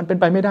มันเป็น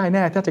ไปไม่ได้แ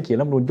น่ถ้าจะเขียน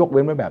รัฐธรรมนูญยกเ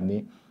ว้นไว้แบบนี้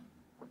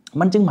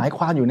มันจึงหมายค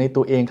วามอยู่ใน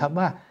ตัวเองครับ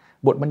ว่า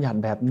บทบัญญัติ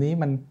แบบนี้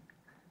มัน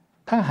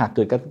ถ้าหากเ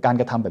กิดการ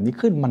กระทำแบบนี้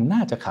ขึ้นมันน่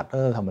าจะขัดรั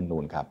ฐธรรมนู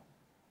ญครับ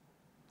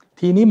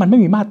ทีนี้มันไม่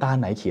มีมาตรา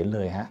ไหนเขียนเล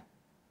ยฮะ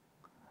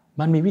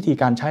มันมีวิธี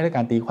การใช้และก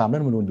ารตีความรัฐ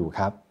ธรรมนูญอยู่ค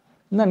รับ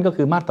นั่นก็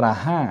คือมาตรา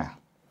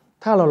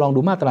5ถ้าเราลองดู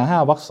มาตรา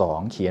5วรรค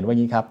2เขียนไว้อย่า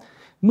งนี้ครับ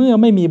เมื่อ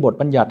ไม่มีบท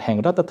บัญญัติแห่ง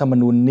รัฐธรรม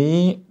นูญนี้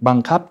บัง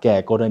คับแก่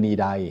กรณี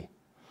ใด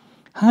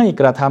ให้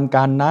กระทำก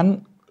ารนั้น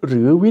ห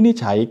รือวินิจ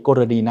ฉัยกร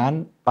ณีนั้น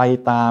ไป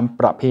ตาม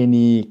ประเพ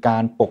ณีกา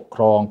รปกค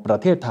รองประ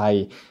เทศไทย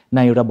ใน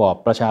ระบอบ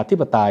ประชาธิ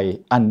ปไตย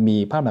อันมี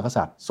พระมหาก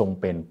ษัตริย์ทรง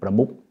เป็นประ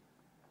มุข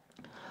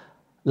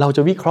เราจ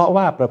ะวิเคราะห์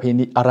ว่าประเพ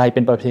ณีอะไรเ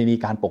ป็นประเพณี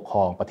การปกคร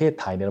องประเทศ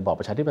ไทยในระบอบ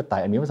ประชาธิปไตย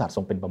อันมีพระมหากษัตริย์ท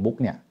รงเป็นประมุข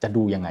เนี่ยจะ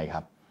ดูยังไงค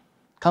รับ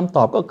คำต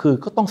อบก็คือ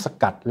ก็ต้องส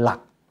กัดหลัก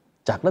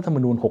จากรัฐธรรม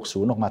นูญ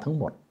60ออกมาทั้ง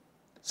หมด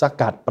ส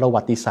กัดประ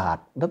วัติศาสต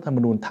ร์รัฐธรรม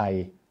นูญไทย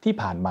ที่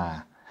ผ่านมา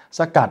ส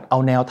กัดเอา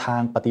แนวทา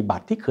งปฏิบั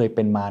ติที่เคยเ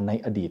ป็นมาใน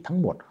อดีตทั้ง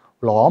หมด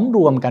หลอมร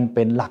วมกันเ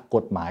ป็นหลักก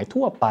ฎหมาย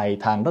ทั่วไป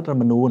ทางรัฐธร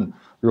รมนูญ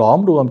หลอม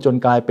รวมจน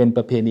กลายเป็นป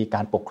ระเพณีก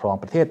ารปกครอง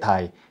ประเทศไท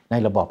ยใน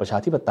ระบอบประชา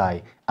ธิปไตย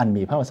อัน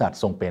มีพระมหากษัตริย์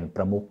ทรงเป็นป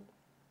ระมุข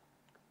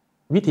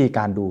วิธีก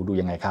ารดู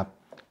ยังไงครับ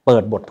เปิ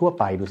ดบททั่ว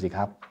ไปดูสิค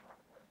รับ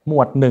หม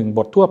วด1บ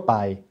ททั่วไป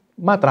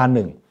มาตรา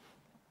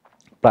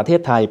1ประเทศ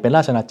ไทยเป็นร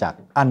าชอาณาจักร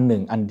อันหนึ่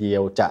งอันเดีย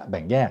วจะแ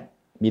บ่งแยก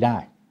มิได้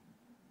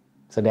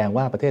แสดง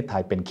ว่าประเทศไท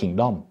ยเป็นคิง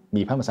ดอม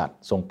มีพระมหากษัตริย์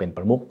ทรงเป็นป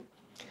ระมุข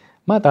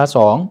มาตรา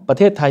2ประ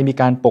เทศไทยมี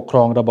การปกคร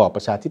องระบอบป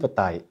ระชาธิปไ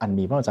ตยอัน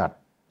มีพระมหากษัตริย์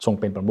ทรง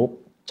เป็นประมุข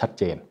ชัด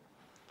เจน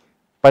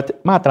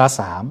มาตรา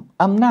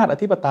3อำนาจอ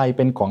ธิปไตยเ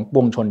ป็นของป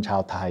วงชนชา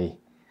วไทย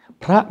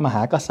พระมห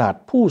ากษัตริ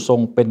ย์ผู้ทรง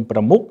เป็นปร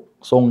ะมุข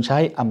ทรงใช้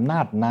อำน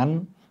าจนั้น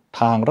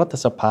ทางรัฐ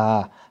สภา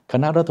ค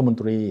ณะรัฐมน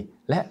ตรี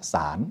และศ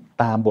าล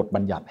ตามบทบั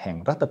ญญัติแห่ง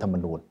รัฐธรรม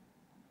นูญ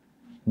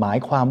หมาย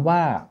ความว่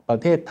าประ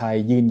เทศไทย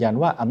ยืนยัน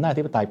ว่าอำนาจอ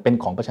ธิปไตยเป็น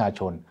ของประชาช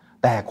น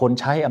แต่คน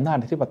ใช้อำนาจ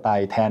อธิปไตย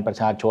แทนประ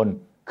ชาชน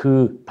คือ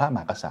พระม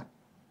หากษัตริย์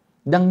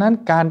ดังนั้น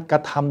การกร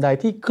ะทำใด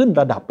ที่ขึ้น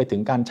ระดับไปถึ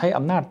งการใช้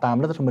อำนาจตาม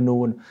รัฐธรรมนู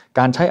ญ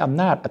การใช้อ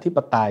ำนาจอธิป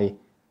ไตย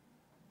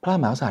พระ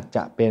มหากษัตริย์จ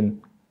ะเป็น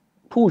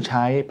ผู้ใ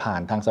ช้ผ่า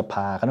นทางสภ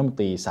าคณะรัฐมน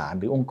ตรีศาล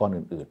หรือองค์กร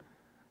อื่น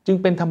ๆจึง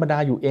เป็นธรรมดา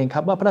อยู่เองค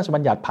รับว่าพระราชบั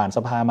ญญัติผ่านส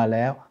ภามาแ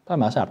ล้วพระ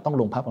มหากษัตริย์ต้อง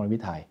ลงพระปรมาภิ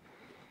ไธย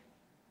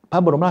พระ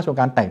บรมราชโอง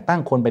การแต่งตั้ง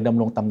คนไปด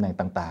ำรงตำแหน่ง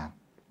ต่าง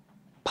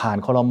ๆผ่าน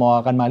ครม.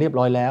กันมาเรียบ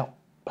ร้อยแล้ว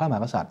พระมหา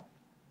กษัตริย์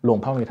ลง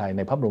พระปรมาภิไธยใ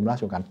นพระบรมราช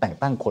โองการแต่ง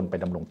ตั้งคนไป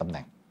ดำรงตำแห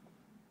น่ง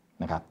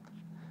นะครับ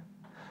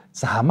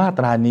สามมาต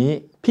รานี้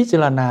พิจา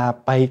รณา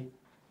ไป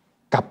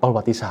กับประ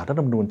วัติศาสตร์รัฐ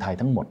ธรรมนูญไทย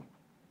ทั้งหมด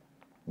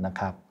นะ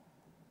ครับ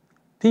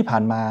ที่ผ่า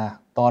นมา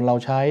ตอนเรา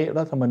ใช้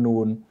รัฐธรรมนู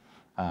ญ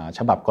ฉ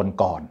บับ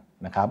ก่อน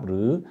ๆนะครับหรื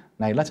อ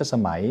ในรัชส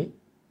มัย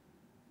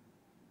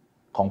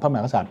ของพระมห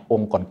ากษัตริย์อ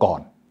งค์ก่อ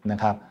นๆนะ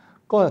ครับ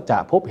ก็จะ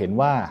พบเห็น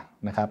ว่า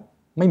นะครับ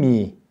ไม่มี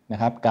นะ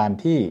ครับการ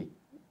ที่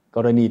ก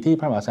รณีที่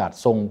พระมหากษัตริย์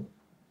ทรง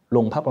ล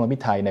งพระปรมาภิ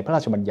ไธยในพระร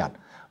าชบัญญัติ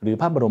หรือ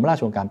พระบรมราช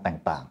โองการ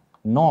ต่าง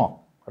ๆนอก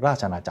รา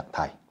ชอาณาจักรไท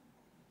ย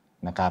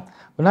นะครับ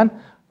เพราะฉะนั้น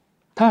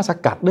ถ้าส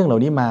กัดเรื่องเหล่า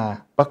นี้มา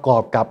ประกอ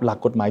บกับหลัก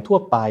กฎหมายทั่ว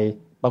ไป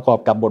ประกอบ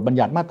กับบทบัญ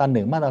ญัติมาตรา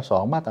1มาตรา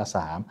2มาตรา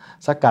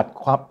3สกัด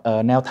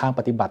แนวทางป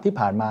ฏิบัติที่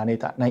ผ่านมา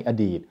ในอ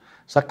ดีต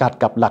สกัด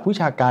กับหลักวิ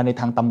ชาการใน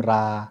ทางตำร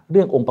าเ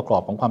รื่ององค์ประกอ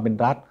บของความเป็น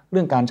รัฐเ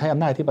รื่องการใช้อ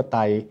ำนาจอธิปไต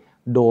ย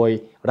โดย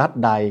รัฐ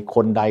ใดค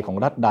นใดของ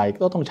รัฐใด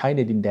ก็ต้องใช้ใน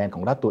ดินแดนข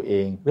องรัฐตัวเอ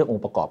งเรื่ององ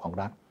ค์ประกอบของ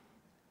รัฐ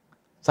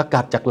ส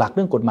กัดจากหลักเ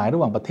รื่องกฎหมายระ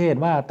หว่างประเทศ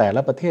ว่าแต่ล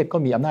ะประเทศก็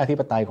มีอำนาจอธิ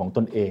ปไตยของต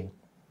นเอง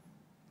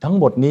ทั้ง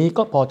หมดนี้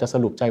ก็พอจะส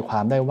รุปใจควา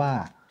มได้ว่า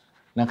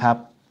นะครับ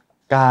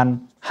การ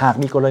หาก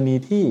มีกรณี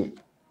ที่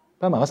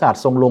พระมหากษัตริ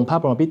ย์ทรงลงพระ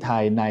ปรมาภิไธ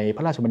ยในพ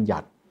ระราชบัญญั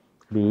ติ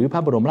หรือพร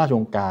ะบรมราชโอ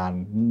งการ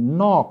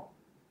นอก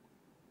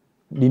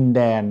ดินแ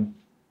ดน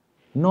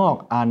นอก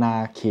อาณา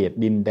เขต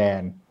ดินแด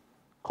น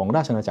ของร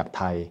าชอาณาจักรไ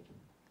ทย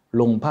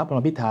ลงพระปร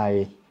มาภิไธย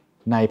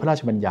ในพระรา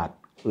ชบัญญัติ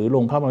หรือล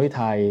งพระปรมาภิไ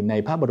ธยใน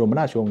พระบรม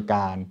ราชโองก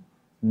าร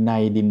ใน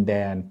ดินแด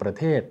นประเ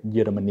ทศเย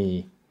อรมนี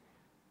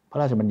พระ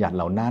ราชบัญญัติเ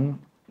หล่านั้น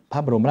พระ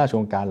บรมราชโอ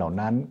งการเหล่า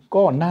นั้น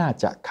ก็น่า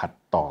จะขัด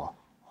ต่อ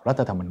รั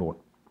ฐธรรมนูญ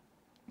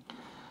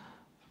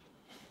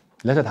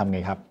แล้วจะทำไง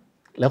ครับ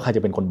แล้วใครจ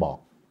ะเป็นคนบอก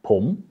ผ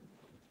ม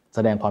แส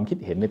ดงความคิด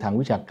เห็นในทาง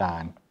วิชากา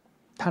ร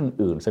ท่าน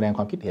อื่นแสดงค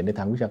วามคิดเห็นใน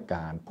ทางวิชาก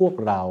ารพวก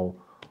เรา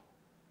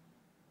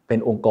เป็น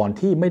องค์กร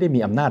ที่ไม่ได้มี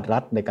อำนาจรั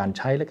ฐในการใ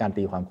ช้และการ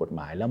ตีความกฎห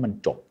มายแล้วมัน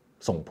จบ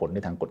ส่งผลใน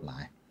ทางกฎหมา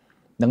ย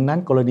ดังนั้น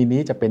กรณี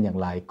นี้จะเป็นอย่าง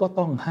ไรก็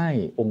ต้องให้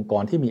องค์ก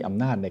รที่มีอ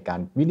ำนาจในการ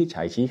วินิจ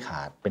ฉัยชี้ข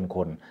าดเป็นค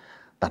น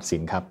ตัดสิ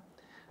นครับ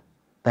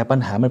แต่ปัญ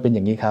หามันเป็นอ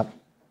ย่างนี้ครับ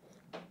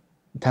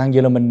ทางเย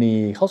อรมนี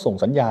เขาส่ง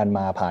สัญญาณม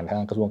าผ่านทา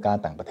งกระทรวงการ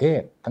ต่างประเท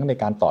ศทั้งใน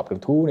การตอบกร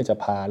ะทู้ในส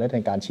ภาและใน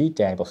การชี้แ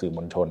จงต่อสื่อม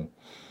วลชน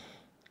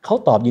เขา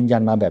ตอบยืนยั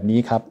นมาแบบนี้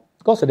ครับ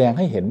ก็แสดงใ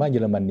ห้เห็นว่าเย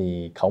อรมนี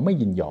เขาไม่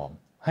ยินยอม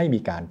ให้มี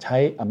การใช้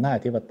อำนาจ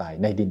อธิปไตย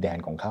ในดินแดน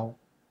ของเขา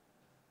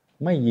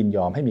ไม่ยินย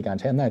อมให้มีการ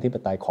ใช้อำนาจอธิป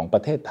ไตยของปร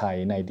ะเทศไทย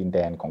ในดินแด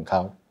นของเข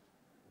า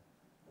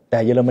แต่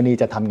เยอรมนี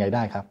จะทำไงไ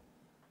ด้ครับ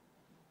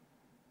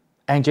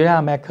แองเจล่า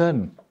แมคเคิล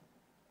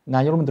น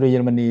ายกรัฐมนตรีเย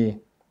อรมนี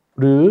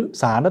หรือ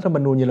ศาลรัฐธรรม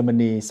นูญเยอรม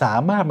นีสา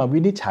มารถมาวิ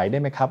นิจฉัยได้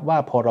ไหมครับว่า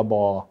พรบ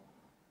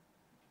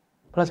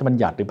พระราชบัญ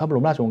ญัติหรือพระบร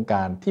มราชโองก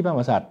ารที่พระมห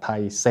ากษัตริย์ไท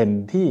ยเซ็น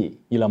ที่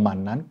เยอรมัน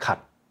นั้นขัด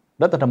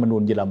รัฐธรรมนู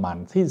ญเยอรมัน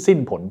ที่สิ้น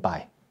ผลไป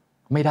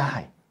ไม่ได้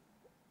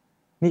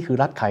นี่คือ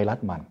รัฐใครรัฐ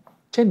มัน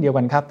เช่นเดียว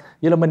กันครับ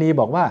เยอรมนี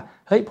บอกว่า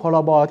เฮ้ยพร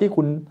บที่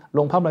คุณล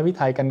งพระปรมาภิไ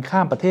ธยกันข้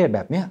ามประเทศแบ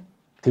บเนี้ย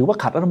ถือว่า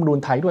ขัดรัฐธรรมนูญ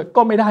ไทยด้วย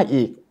ก็ไม่ได้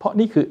อีกเพราะ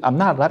นี่คืออ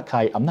ำนาจรัฐใคร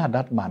อำนาจ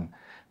รัฐ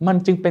มัน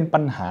จึงเป็นปั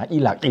ญหาอี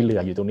หลักอีเหลื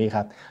ออยู่ตรงนี้ค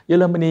รับเยอ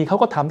รมนีเขา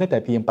ก็ทำได้แต่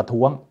เพียงประ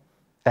ท้วง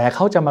แต่เข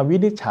าจะมาวิ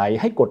นิจฉัย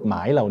ให้กฎหม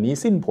ายเหล่านี้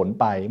สิ้นผล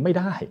ไปไม่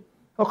ได้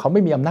เพราะเขาไ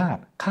ม่มีอำนาจ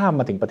ข้าม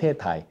มาถึงประเทศ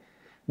ไทย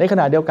ในข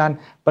ณะเดียวกัน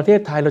ประเทศ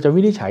ไทยเราจะ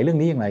วินิจฉัยเรื่อง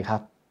นี้อย่างไรครั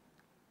บ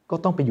ก็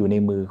ต้องไปอยู่ใน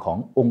มือของ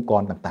องค์ก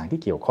รต่างๆที่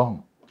เกี่ยวข้อง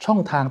ช่อง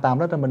ทางตาม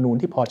รัฐธรรมนูญ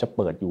ที่พอจะเ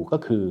ปิดอยู่ก็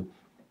คือ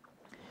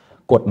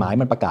กฎหมาย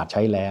มันประกาศใ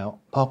ช้แล้ว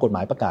พอกฎหม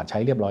ายประกาศใช้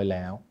เรียบร้อยแ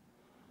ล้ว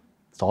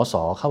สส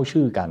เข้า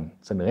ชื่อกัน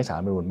เสนอให้ศาล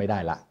รัฐธรรมนูญไม่ได้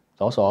ละ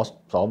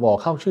สว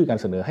เข้าชื่อกัน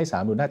เสนอให้ศา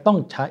ลรัฐธรรมนูญได้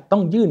ต้อ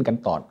งยื่นกัน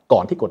ก่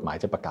อนที่กฎหมาย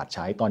จะประกาศใ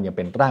ช้ตอนยังเ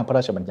ป็นร่างพระร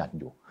าชบัญญัติ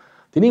อยู่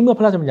ทีนี้เมื่อพ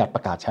ระราชบัญญัติป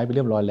ระกาศใช้ไปเ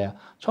รียบร้อยแล้ว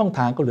ช่องท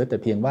างก็เหลือแต่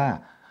เพียงว่า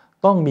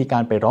ต้องมีกา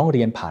รไปร้องเ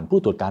รียนผ่านผู้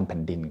ตรวจการแผ่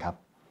นดินครับ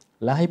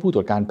และให้ผู้ตร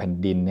วจการแผ่น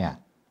ดินเนี่ย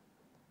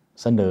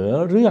เสนอ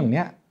เรื่อง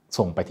นี้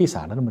ส่งไปที่ศ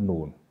าลรัฐธรรมนู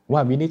ญว่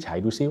าวินิจฉัย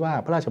ดูซิว่า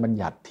พระราชบัญ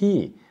ญัติที่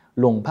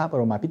ลงพระป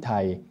รมาภิไธ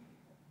ย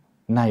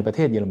ในประเท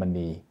ศเยอรม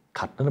นี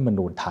ขัดรัฐธรรม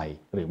นูญไทย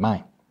หรือไม่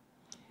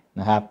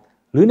นะครับ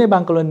หรือในบา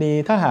งกรณี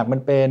ถ้าหากมัน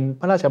เป็น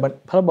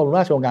พระบรมร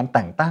าชโองการแ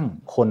ต่งตั้ง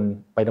คน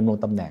ไปดำรง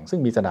ตำแหน่งซึ่ง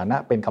มีสถานะ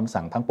เป็นคำ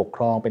สั่งทางปกค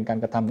รองเป็นการ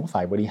กระทำของฝ่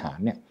ายบริหาร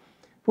เนี่ย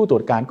ผู้ตรว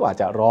จการก็อาจ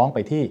จะร้องไป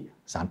ที่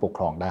ศาลปกค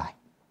รองได้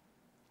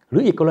หรื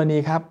ออีกกรณี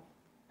ครับ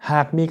ห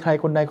ากมีใคร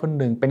คนใดคน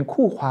หนึ่งเป็น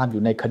คู่ความอ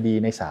ยู่ในคดี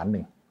ในศาลห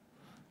นึ่ง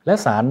และ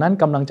ศาลนั้น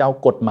กำลังจะเอา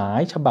กฎหมาย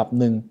ฉบับ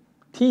หนึ่ง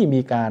ที่มี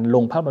การล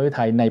งพระปรมาภิไธ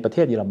ยในประเท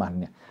ศเยอรมัน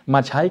เนี่ยมา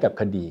ใช้กับ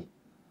คดี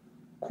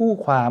คู่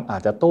ความอา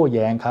จจะโต้แ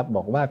ย้งครับบ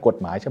อกว่ากฎ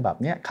หมายฉบับ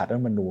นี้ขัดรัฐ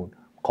ธรรมนูญ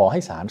ขอให้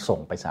ศาลส่ง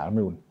ไปศาลรัฐธรรม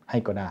นูญให้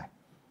ก็ได้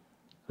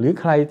หรือ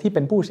ใครที่เ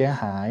ป็นผู้เสีย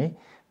หาย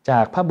จา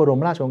กพระบร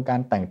มราชโองการ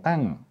แต่งตั้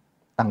ง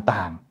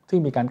ต่างๆที่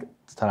มีการ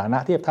สถานะ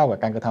เทียบเท่ากับ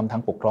การกระทำทา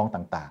งปกครอง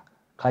ต่าง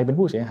ๆใครเป็น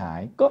ผู้เสียหาย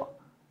ก็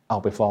เอา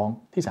ไปฟ้อง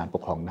ที่ศาลป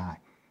กครองได้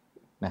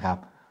นะครับ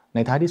ใน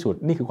ท้ายที่สุด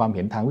นี่คือความเ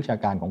ห็นทางวิชา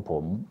การของผ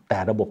มแต่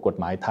ระบบกฎ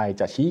หมายไทย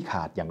จะชี้ข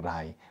าดอย่างไร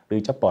หรือ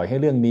จะปล่อยให้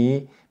เรื่องนี้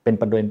เป็น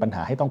ประเด็นปัญห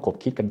าให้ต้องขบ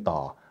คิดกันต่อ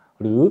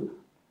หรือ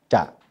จ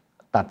ะ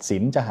ตัดสิ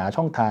นจะหา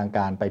ช่องทางก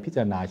ารไปพิจ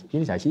ารณาวิ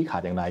นิจฉัยชี้ขา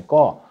ดอย่างไร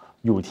ก็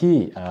อยู่ที่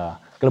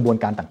กระบวน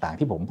การต่างๆ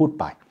ที่ผมพูด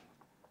ไป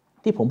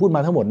ที่ผมพูดม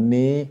าทั้งหมด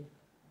นี้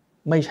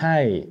ไม่ใช่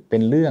เป็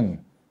นเรื่อง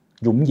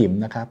หยุมหยิม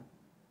นะครับ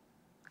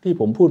ที่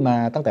ผมพูดมา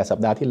ตั้งแต่สัป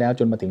ดาห์ที่แล้ว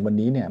จนมาถึงวัน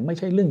นี้เนี่ยไม่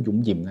ใช่เรื่องหยุม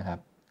หยิมนะครับ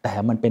แต่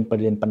มันเป็นประ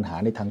เด็นปัญหา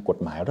ในทางกฎ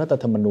หมายรัฐ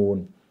ธรรมนูญ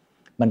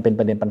มันเป็น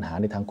ประเด็นปัญหา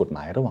ในทางกฎหม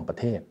ายระหว่างประ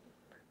เทศ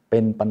เป็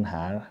นปัญห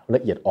าล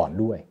ะเอียดอ่อน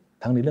ด้วย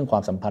ทั้งในเรื่องควา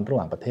มสัมพันธ์ระห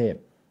ว่างประเทศ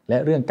และ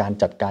เรื่องการ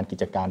จัดการกิ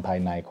จการภาย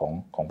ใน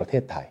ของประเท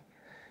ศไทย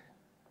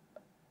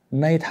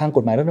ในทางก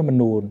ฎหมายรัฐธรรม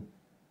นูญ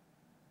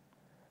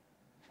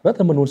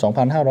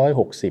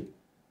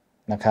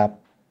2560นะครับ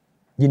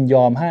ยินย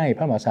อมให้พ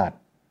ระมหากษัตริย์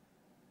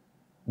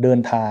เดิน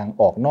ทาง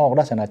ออกนอกร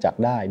าชอาณาจักร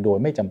ได้โดย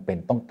ไม่จำเป็น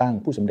ต้องตั้ง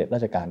ผู้สำเร็จร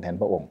าชการแทน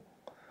พระองค์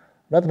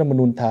รัฐธรรม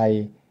นูญไทย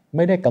ไ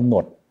ม่ได้กำหน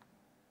ด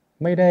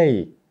ไม่ได้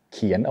เ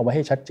ขียนเอาไว้ใ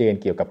ห้ชัดเจน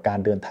เกี่ยวกับการ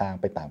เดินทาง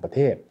ไปต่างประเท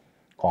ศ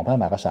ของพระ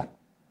มหากษัตริย์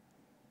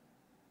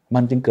มั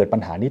นจึงเกิดปั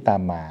ญหานี้ตา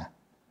มมา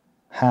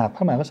หากพ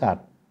ระมหากษัตริ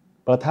ย์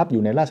ประทับอ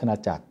ยู่ในราชอาณา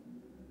จักร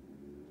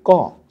ก็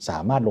สา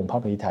มารถลงพระป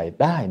รมาภิไธย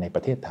ได้ในป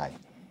ระเทศไทย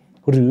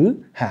หรือ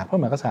หากพระ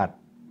มหากษัตริย์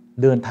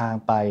เดินทาง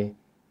ไป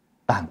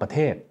ต่างประเท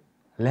ศ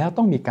แล้ว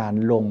ต้องมีการ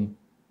ลง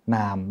น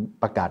าม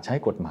ประกาศใช้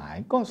กฎหมาย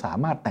ก็สา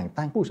มารถแต่ง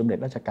ตั้งผู้สำเร็จ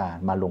ราชการ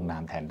มาลงนา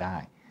มแทนได้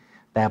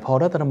แต่พอ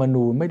รัฐธรรม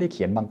นูญไม่ได้เ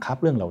ขียนบังคับ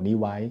เรื่องเหล่านี้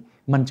ไว้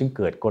มันจึงเ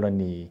กิดกร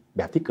ณีแ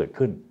บบที่เกิด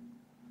ขึ้น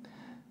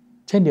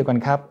เช่นเดียวกัน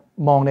ครับ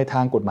มองในท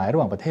างกฎหมายระ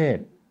หว่างประเทศ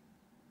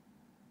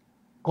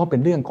ก็เป็น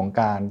เรื่องของ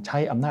การใช้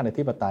อำนาจอ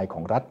ธิปไตยข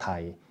องรัฐไท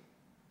ย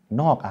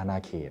นอกอาณา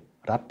เขต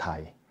รัฐไท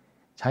ย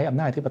ใช้อำ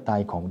นาจอธิปไต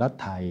ยของรัฐ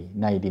ไทย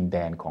ในดินแด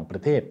นของปร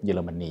ะเทศเยอ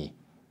รมนี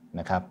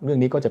นะครับเรื่อง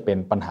นี้ก็จะเป็น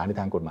ปัญหาใน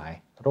ทางกฎหมาย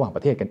ระหว่างป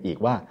ระเทศกันอีก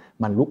ว่า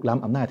มันลุกล้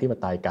ำอำนาจอธิป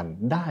ไตยกัน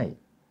ได้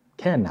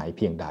แค่ไหนเ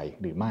พียงใด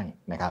หรือไม่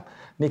นะครับ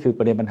นี่คือป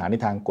ระเด็นปัญหาใน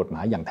ทางกฎหม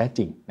ายอย่างแท้จ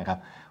ริงนะครับ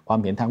ความ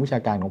เห็นทางวิชา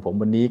การของผม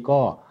วันนี้ก็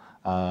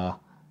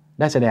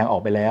ได้แสดงออ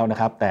กไปแล้วนะ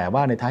ครับแต่ว่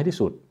าในท้ายที่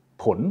สุด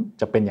ผล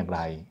จะเป็นอย่างไ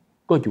ร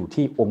ก็อยู่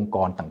ที่องค์ก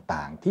ร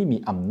ต่างๆที่มี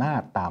อำนา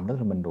จตามรัฐ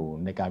ธรรมนูญ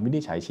ในการวินิ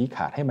จฉัยชี้ข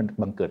าดให้มัน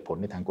บังเกิดผล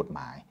ในทางกฎหม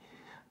าย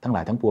ทั้งหล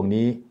ายทั้งปวง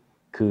นี้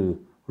คือ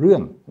เรื่อ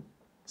ง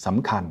ส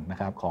ำคัญนะ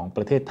ครับของป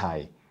ระเทศไทย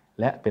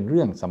และเป็นเ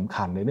รื่องสำ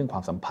คัญในเรื่องคว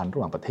ามสัมพันธ์ระ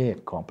หว่างประเทศ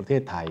ของประเท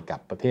ศไทยกับ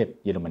ประเทศ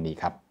เยอรมนี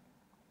ครับ